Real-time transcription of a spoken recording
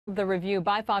The review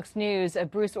by Fox News of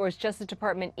Bruce Orr's Justice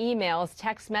Department emails,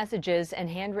 text messages, and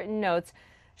handwritten notes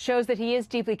shows that he is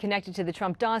deeply connected to the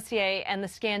Trump dossier and the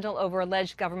scandal over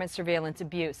alleged government surveillance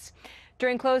abuse.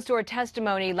 During closed-door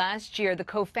testimony last year, the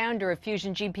co-founder of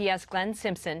Fusion GPS, Glenn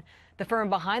Simpson, the firm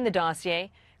behind the dossier,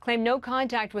 claimed no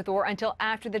contact with Orr until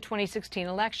after the 2016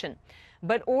 election.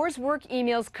 But Orr's work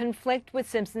emails conflict with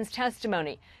Simpson's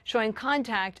testimony, showing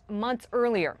contact months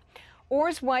earlier.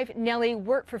 Orr's wife, Nellie,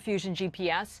 worked for Fusion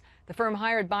GPS, the firm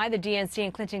hired by the DNC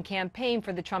and Clinton campaign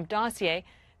for the Trump dossier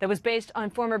that was based on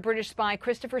former British spy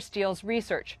Christopher Steele's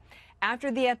research. After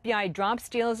the FBI dropped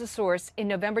Steele as a source in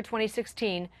November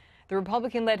 2016, the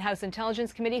Republican-led House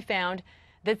Intelligence Committee found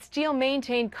that Steele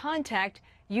maintained contact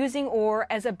using Orr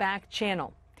as a back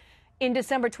channel. In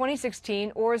December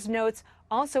 2016, Orr's notes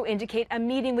also indicate a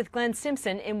meeting with Glenn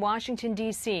Simpson in Washington,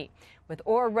 D.C., with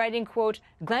Orr writing, quote,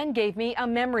 "Glenn gave me a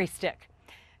memory stick."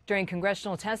 During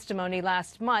congressional testimony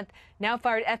last month, now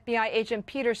fired FBI agent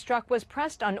Peter Strzok was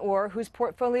pressed on Orr, whose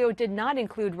portfolio did not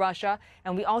include Russia,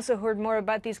 and we also heard more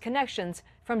about these connections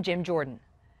from Jim Jordan.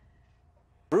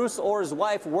 Bruce Orr's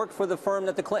wife worked for the firm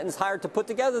that the Clintons hired to put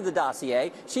together the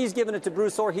dossier. She's given it to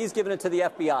Bruce Orr. He's given it to the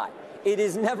FBI. It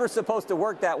is never supposed to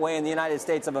work that way in the United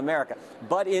States of America,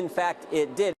 but in fact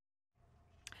it did.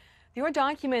 Your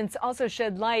documents also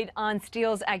shed light on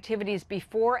Steele's activities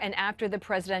before and after the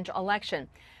presidential election.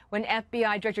 When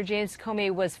FBI Director James Comey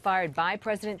was fired by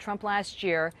President Trump last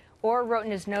year, Orr wrote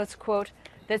in his notes, quote,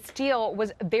 that Steele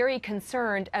was very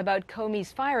concerned about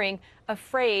Comey's firing,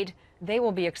 afraid they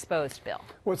will be exposed, Bill.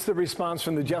 What's the response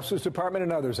from the Justice Department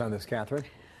and others on this, Catherine?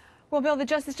 Well, Bill, the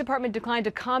Justice Department declined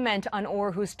to comment on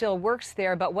Orr, who still works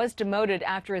there, but was demoted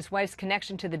after his wife's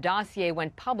connection to the dossier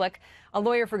went public. A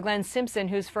lawyer for Glenn Simpson,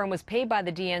 whose firm was paid by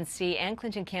the DNC and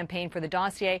Clinton campaign for the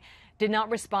dossier, did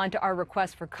not respond to our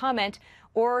request for comment.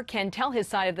 Orr can tell his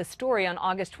side of the story on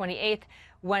August 28th,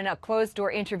 when a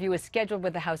closed-door interview is scheduled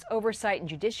with the House Oversight and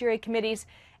Judiciary Committees.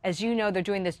 As you know, they're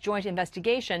doing this joint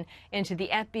investigation into the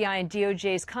FBI and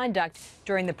DOJ's conduct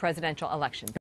during the presidential election.